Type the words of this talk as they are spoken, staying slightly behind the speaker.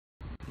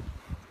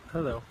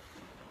Hello.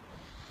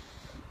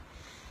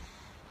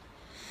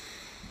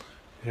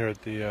 Here at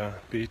the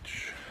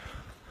beach.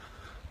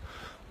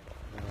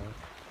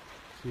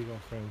 Seagull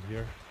friend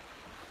here.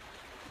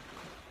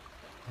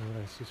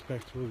 And I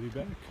suspect we'll be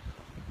back.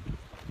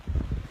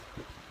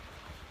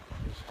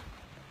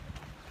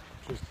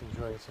 Just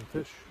enjoying some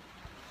fish.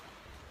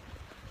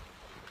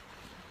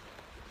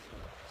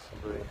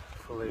 Somebody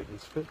filleted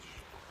his fish.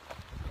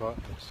 Caught.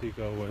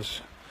 Seagull was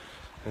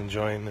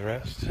enjoying the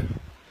rest.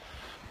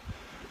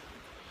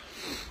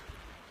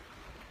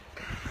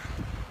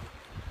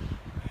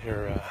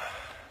 Here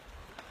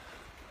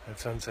at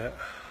sunset.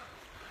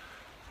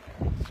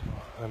 So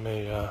I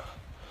may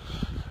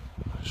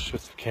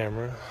shift the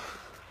camera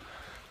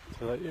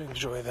to let you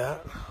enjoy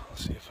that. I'll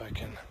see if I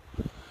can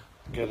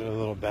get it a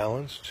little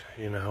balanced.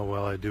 You know how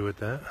well I do with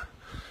that.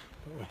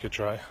 But we could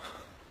try.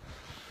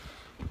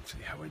 Let's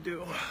see how we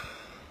do.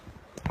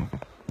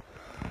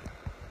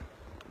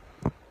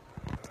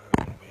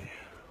 Maybe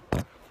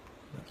not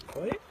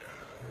quite.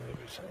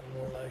 Maybe something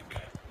more like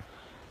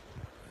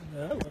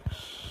that.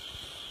 Looks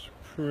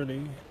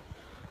pretty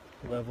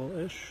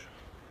level-ish.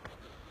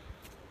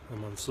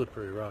 I'm on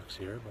slippery rocks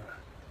here, but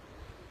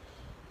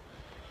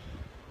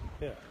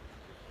yeah,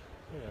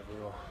 we have a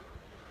little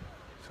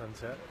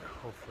sunset.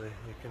 Hopefully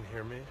you can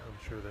hear me. I'm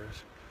sure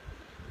there's,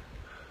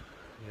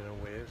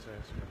 waves.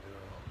 I'm just gonna do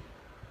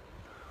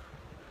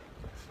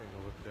a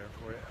single look there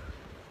for you.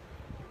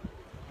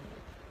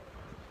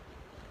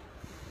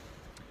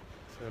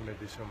 So there may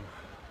be some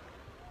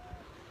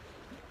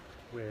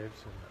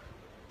waves and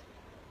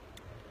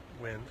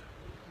wind,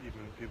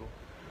 even people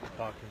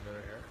talking that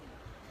are here.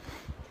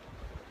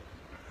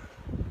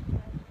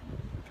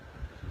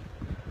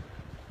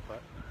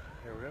 But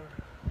here we are,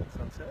 at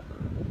sunset.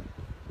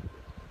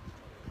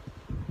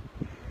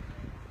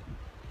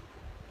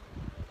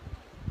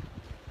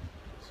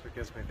 So it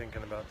gets me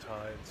thinking about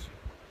tides.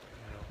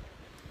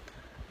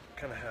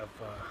 Kind of have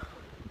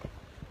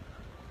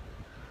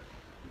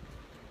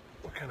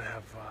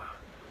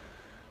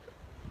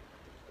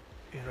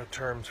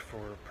terms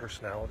for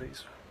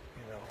personalities.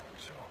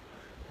 So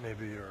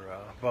maybe you're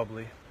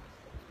bubbly,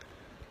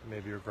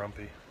 maybe you're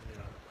grumpy.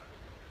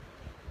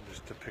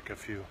 Just to pick a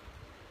few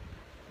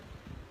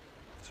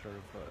sort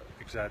of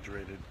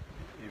exaggerated,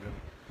 even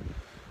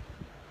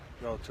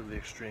relatively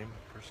extreme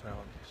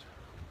personalities.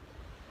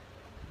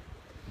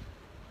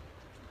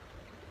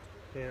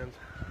 And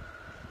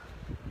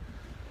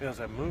those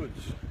have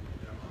moods.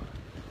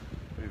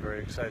 Could be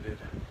very excited,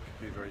 could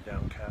be very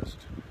downcast,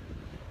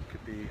 it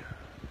could be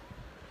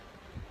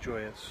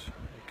joyous,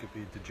 it could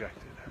be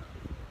dejected,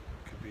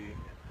 it could be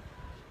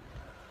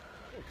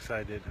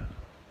excited, it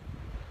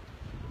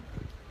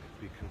could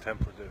be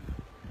contemplative.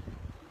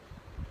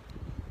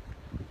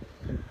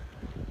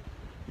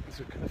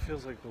 So it kind of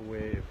feels like the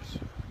waves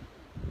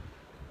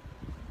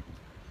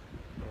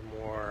are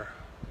more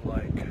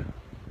like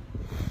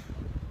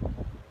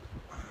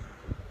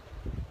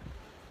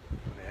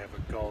when they have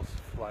a gulls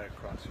fly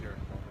across here. It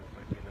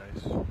might be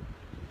nice. So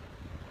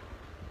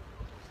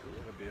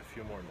there'll be a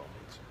few more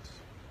moments. It's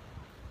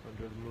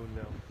under the moon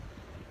now.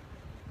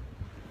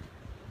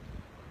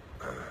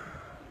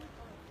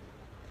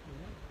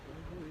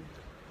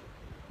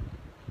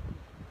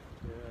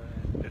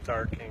 Yeah, it's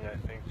arcing, I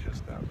think,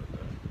 just out of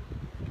the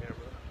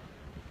camera.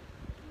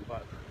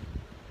 But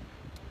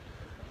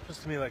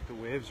just to me, like the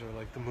waves are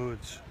like the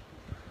moods.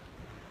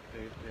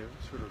 They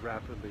sort of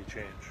rapidly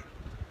change.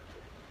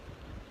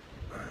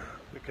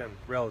 Again,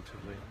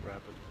 relatively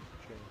rapidly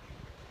change.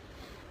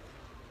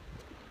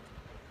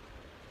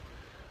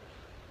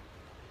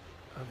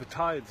 The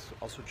tides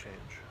also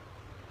change,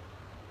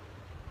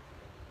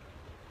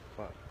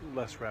 but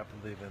less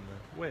rapidly than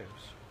the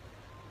waves.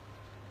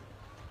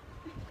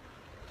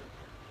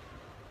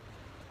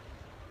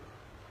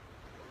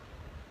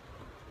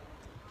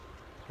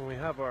 When we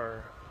have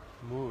our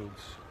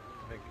moods,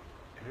 I think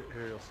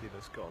here you'll see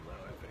this gull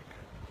now, I think.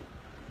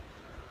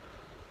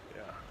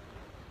 Yeah.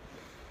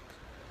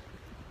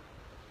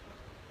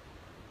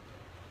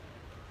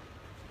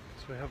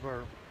 So we have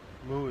our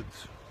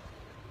moods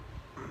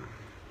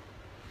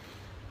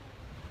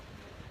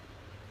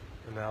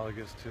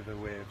analogous to the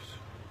waves.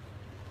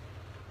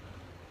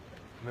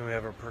 And then we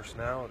have our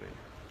personality,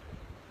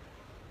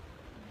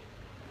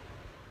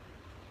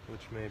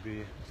 which maybe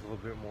is a little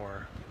bit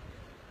more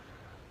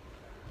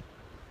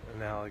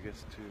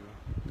analogous to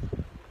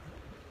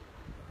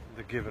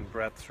the given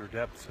breadths or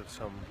depths of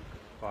some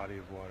body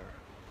of water.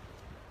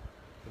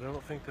 But I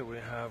don't think that we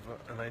have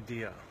an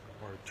idea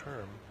or a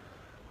term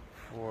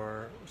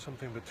for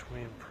something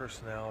between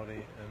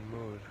personality and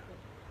mood,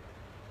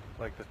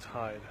 like the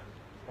tide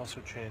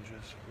also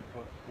changes,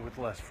 but with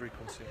less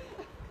frequency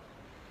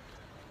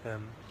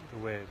than the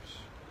waves,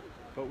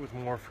 but with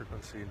more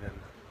frequency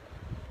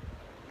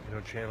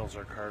than channels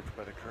are carved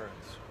by the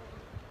currents.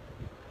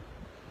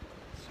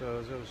 So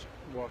as I was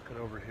walking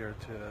over here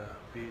to the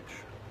beach,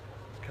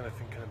 I was kind of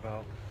thinking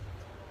about,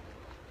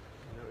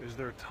 is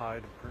there a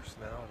tide of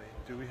personality?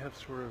 Do we have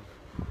sort of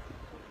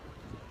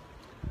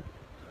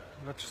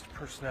not just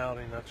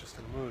personality, not just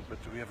a mood,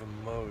 but do we have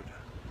a mode?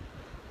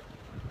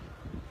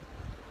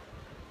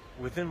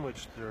 within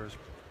which there's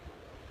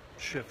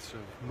shifts of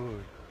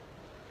mood.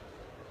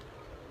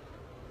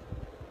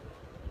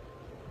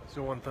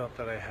 So one thought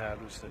that I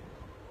had was that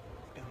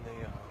in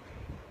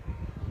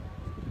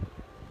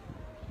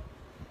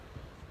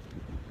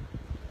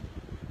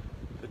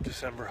the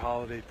December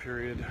holiday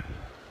period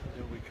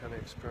that we kind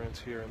of experience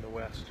here in the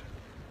West,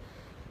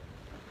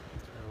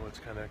 what's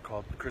kind of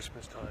called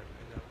Christmas time,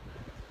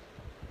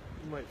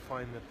 you might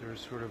find that there's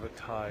sort of a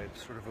tide,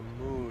 sort of a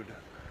mood,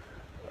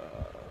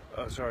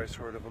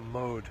 sort of a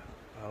mode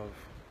of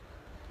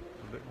a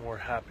little bit more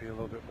happy, a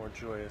little bit more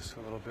joyous,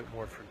 a little bit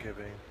more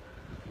forgiving.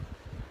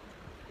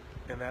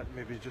 And that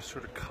maybe just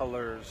sort of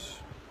colors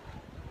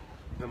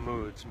the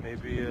moods.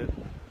 Maybe it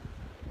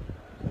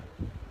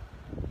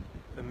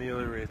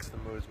ameliorates the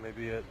moods.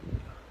 Maybe it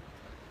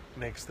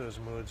makes those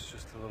moods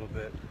just a little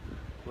bit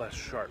less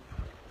sharp.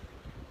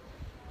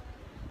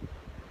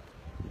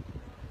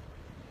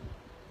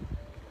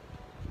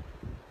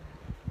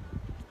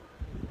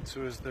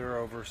 So is there,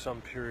 over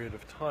some period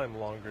of time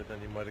longer than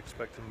you might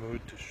expect a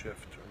mood to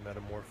shift or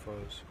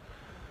metamorphosize?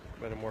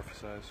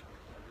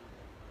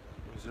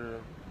 Is there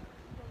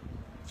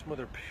some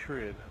other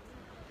period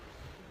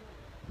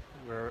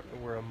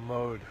where a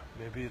mode,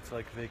 maybe it's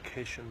like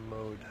vacation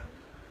mode,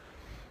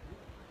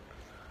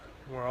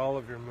 where all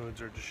of your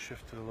moods are just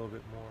shifted a little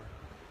bit more?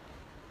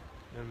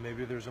 And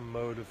maybe there's a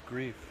mode of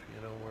grief,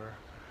 where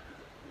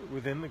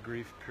within the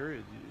grief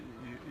period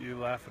you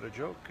laugh at a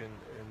joke and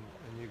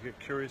you get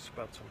curious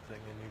about something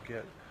and you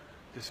get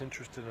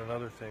disinterested in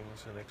other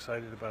things and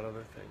excited about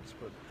other things.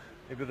 But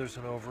maybe there's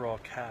an overall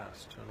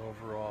cast, an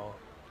overall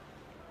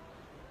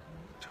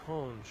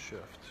tone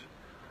shift.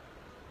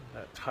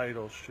 That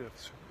title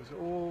shifts because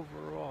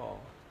overall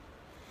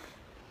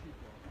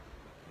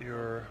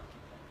your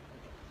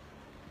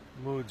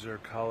moods are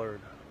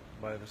colored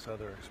by this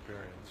other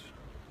experience.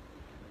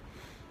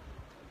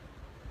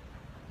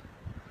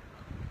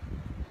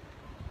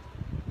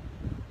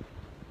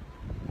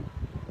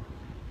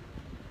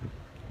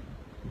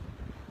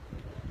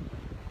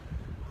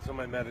 So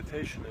my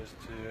meditation is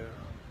to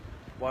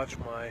watch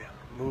my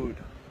mood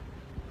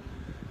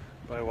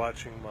by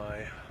watching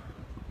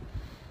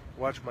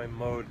watch my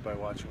mode by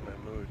watching my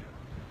mood,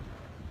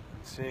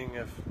 and seeing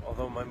if,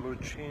 although my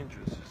mood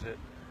changes, is it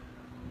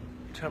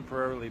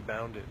temporarily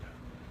bounded?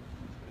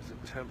 Is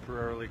it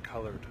temporarily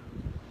colored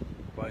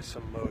by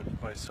some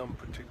mode, by some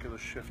particular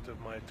shift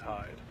of my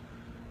tide,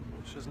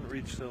 which doesn't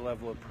reach the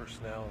level of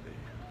personality,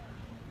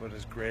 but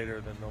is greater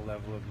than the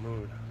level of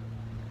mood?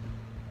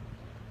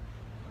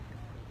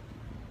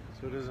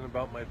 So it isn't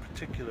about my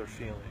particular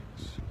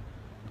feelings,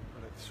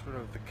 but it's sort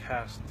of the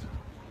cast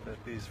that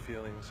these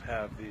feelings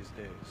have these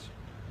days.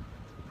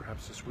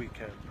 Perhaps this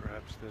weekend,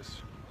 perhaps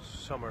this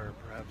summer,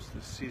 perhaps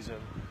this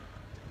season,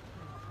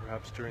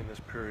 perhaps during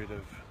this period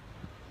of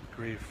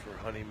grief or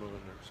honeymoon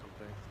or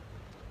something.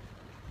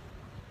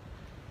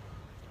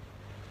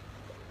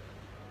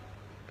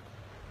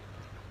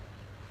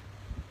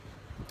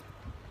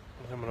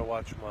 I'm going to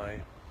watch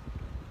my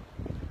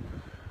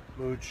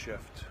mood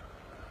shift.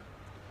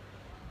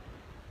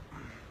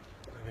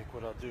 I think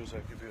what I'll do is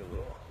I'll give you a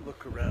little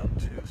look around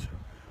too. So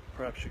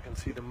perhaps you can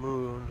see the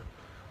moon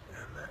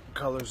and the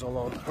colors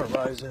along the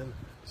horizon.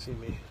 See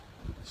me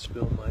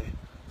spill my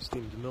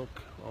steamed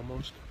milk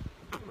almost,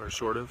 or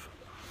sort of.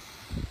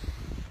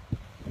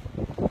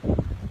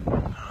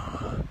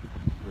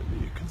 Maybe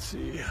you can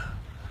see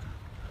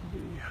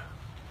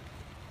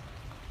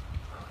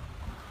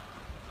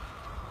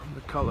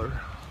the color.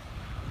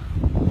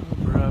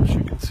 Perhaps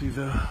you can see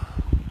the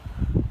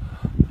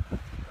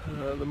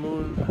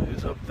moon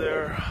is up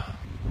there.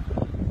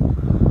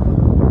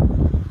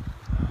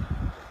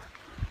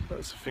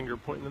 That's a finger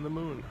pointing in the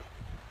moon.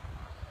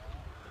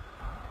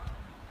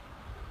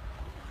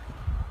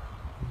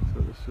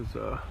 So this is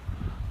a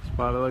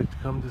spot I like to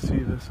come to see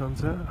the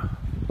sunset.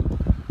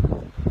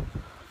 In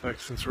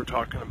fact, since we're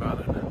talking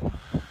about it,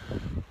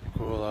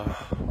 we'll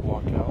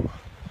walk out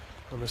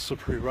on the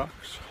slippery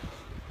rocks.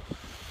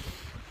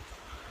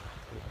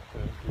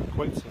 They're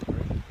quite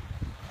slippery.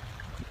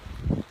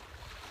 You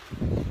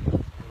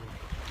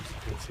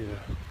can see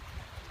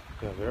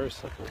very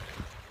slippery.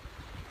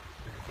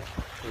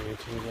 Bring it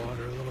to the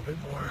water a little bit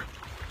more.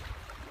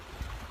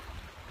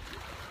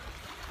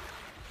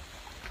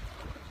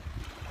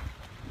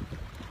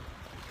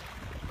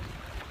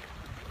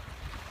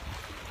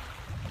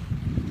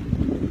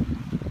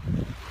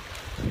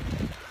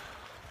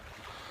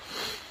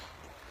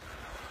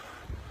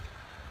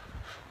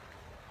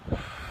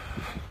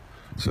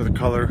 So the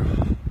color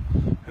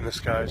in the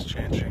sky is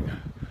changing,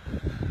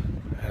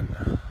 and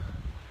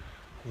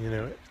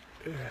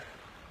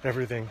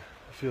everything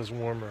feels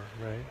warmer,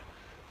 right?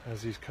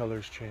 As these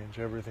colors change,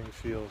 everything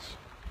feels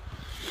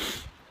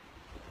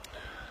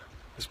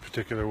this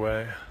particular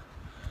way.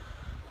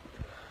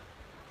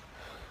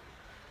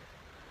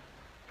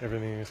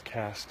 Everything is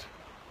cast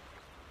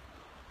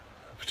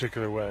a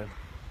particular way.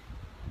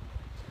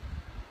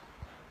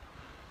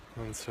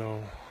 And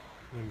so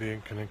maybe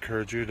I can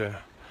encourage you to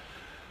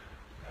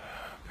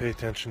pay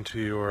attention to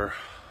your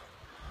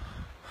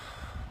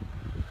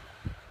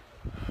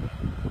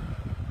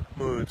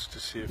moods to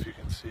see if you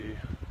can see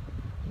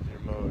your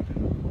mode.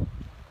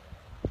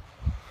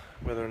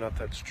 Whether or not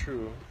that's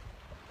true,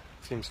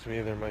 it seems to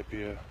me there might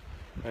be a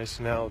nice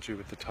analogy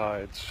with the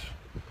tides.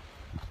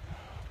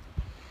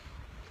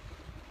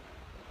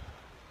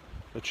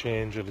 A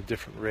change at a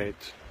different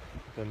rate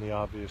than the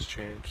obvious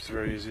change. It's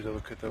very easy to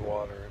look at the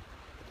water and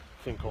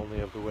think only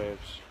of the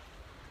waves.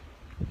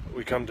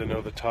 We come to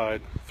know the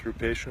tide through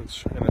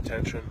patience and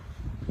attention.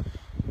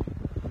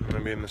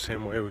 Maybe in the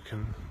same way we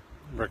can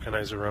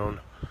recognize our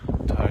own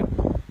tide.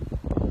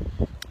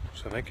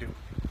 So thank you.